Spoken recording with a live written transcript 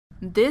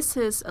This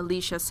is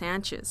Alicia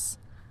Sanchez.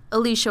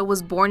 Alicia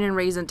was born and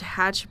raised in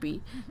Tehachapi.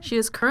 She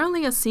is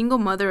currently a single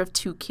mother of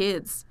 2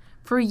 kids.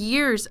 For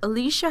years,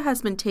 Alicia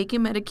has been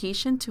taking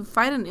medication to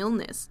fight an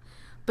illness.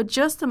 But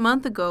just a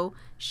month ago,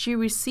 she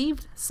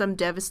received some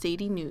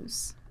devastating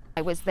news.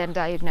 I was then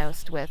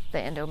diagnosed with the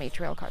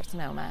endometrial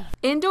carcinoma.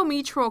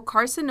 Endometrial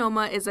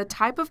carcinoma is a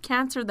type of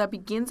cancer that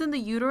begins in the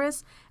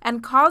uterus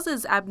and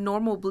causes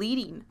abnormal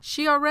bleeding.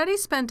 She already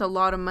spent a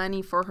lot of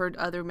money for her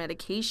other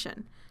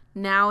medication.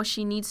 Now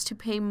she needs to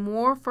pay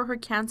more for her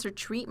cancer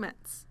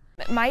treatments.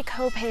 My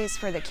co-pays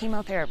for the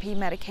chemotherapy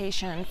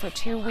medication for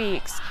 2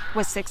 weeks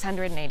was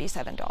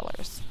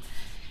 $687.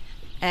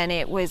 And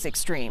it was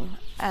extreme.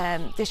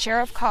 The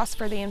share of cost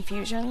for the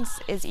infusions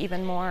is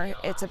even more.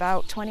 It's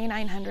about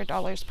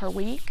 $2,900 per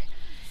week.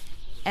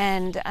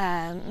 And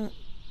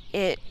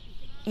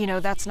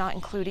that's not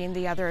including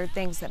the other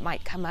things that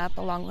might come up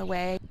along the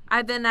way.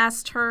 I then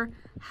asked her,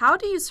 how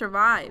do you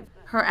survive?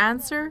 Her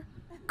answer,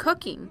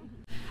 cooking.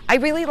 I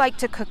really like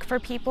to cook for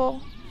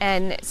people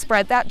and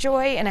spread that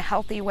joy in a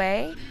healthy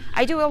way.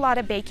 I do a lot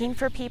of baking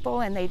for people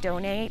and they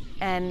donate,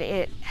 and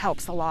it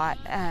helps a lot.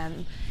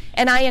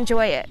 And I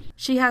enjoy it.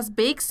 She has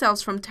bake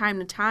sales from time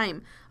to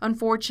time.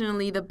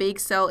 Unfortunately, the bake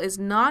sale is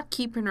not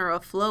keeping her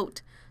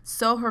afloat.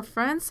 So her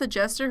friends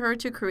suggested her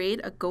to create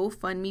a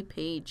GoFundMe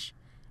page.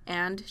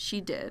 And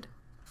she did.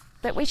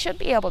 That we should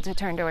be able to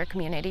turn to our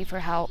community for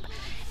help.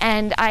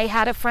 And I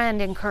had a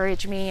friend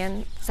encourage me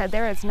and said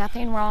there is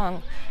nothing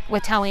wrong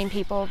with telling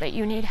people that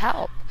you need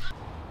help.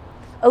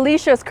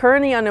 Alicia is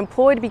currently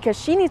unemployed because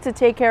she needs to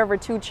take care of her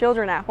 2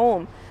 children at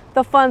home.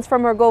 The funds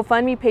from her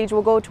GoFundMe page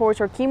will go towards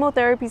her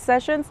chemotherapy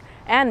sessions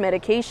and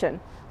medication.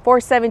 For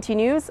 17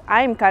 News,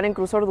 I'm Karen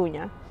Cruz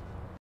Orduña.